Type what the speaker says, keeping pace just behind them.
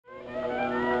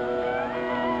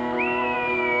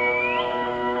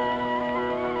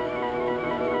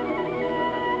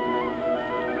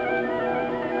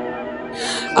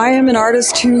I am an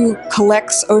artist who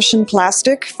collects ocean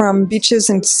plastic from beaches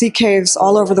and sea caves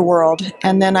all over the world,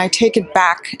 and then I take it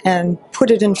back and put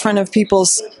it in front of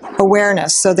people's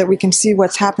awareness so that we can see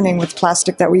what's happening with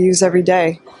plastic that we use every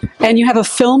day. And you have a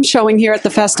film showing here at the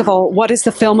festival. What is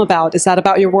the film about? Is that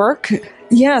about your work?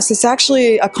 Yes, it's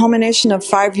actually a culmination of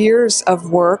 5 years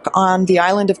of work on the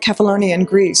island of Kefalonia in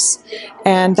Greece.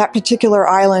 And that particular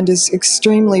island is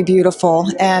extremely beautiful,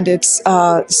 and it's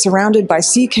surrounded by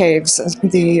sea caves.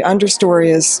 The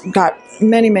understory has got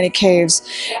many, many caves,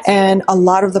 and a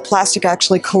lot of the plastic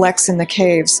actually collects in the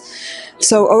caves.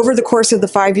 So over the course of the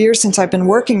 5 years since I've been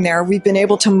working there, we've been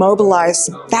able to mobilize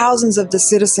thousands of the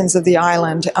citizens of the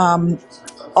island,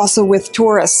 also with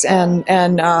tourists and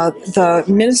the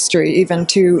ministry even,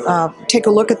 to take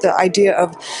a look at the idea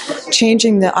of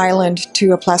changing the island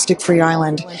to a plastic-free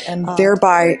island and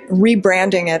thereby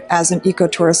rebranding it as an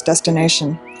eco-tourist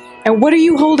destination. And what are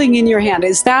you holding in your hand?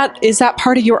 Is that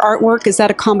part of your artwork? Is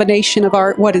that a combination of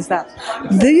art? What is that?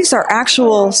 These are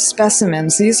actual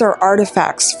specimens. These are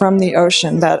artifacts from the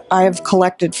ocean that I have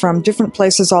collected from different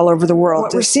places all over the world.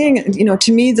 What we're seeing,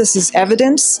 to me, this is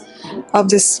evidence of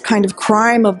this kind of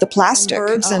crime of the plastic.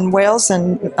 Birds and whales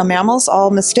and mammals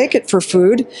all mistake it for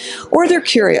food, or they're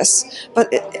curious,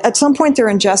 but at some point they're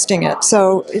ingesting it.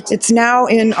 So it's now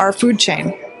in our food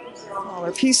chain.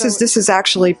 Pieces. This is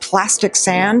actually plastic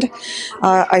sand.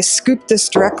 I scooped this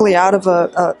directly out of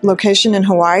a location in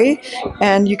Hawaii,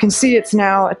 and you can see it's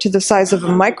now to the size of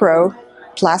a micro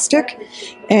plastic,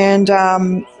 and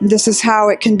this is how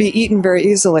it can be eaten very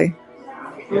easily.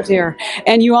 Oh dear.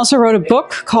 And you also wrote a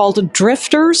book called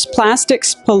Drifters,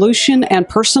 Plastics, Pollution, and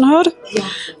Personhood. Yeah.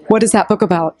 What is that book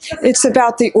about? It's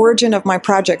about the origin of my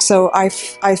project. So I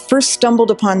first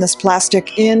stumbled upon this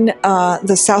plastic in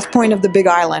the south point of the Big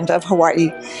Island of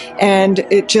Hawaii, and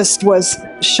it just was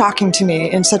shocking to me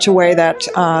in such a way that,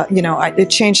 it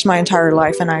changed my entire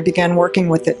life, and I began working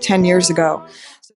with it 10 years ago.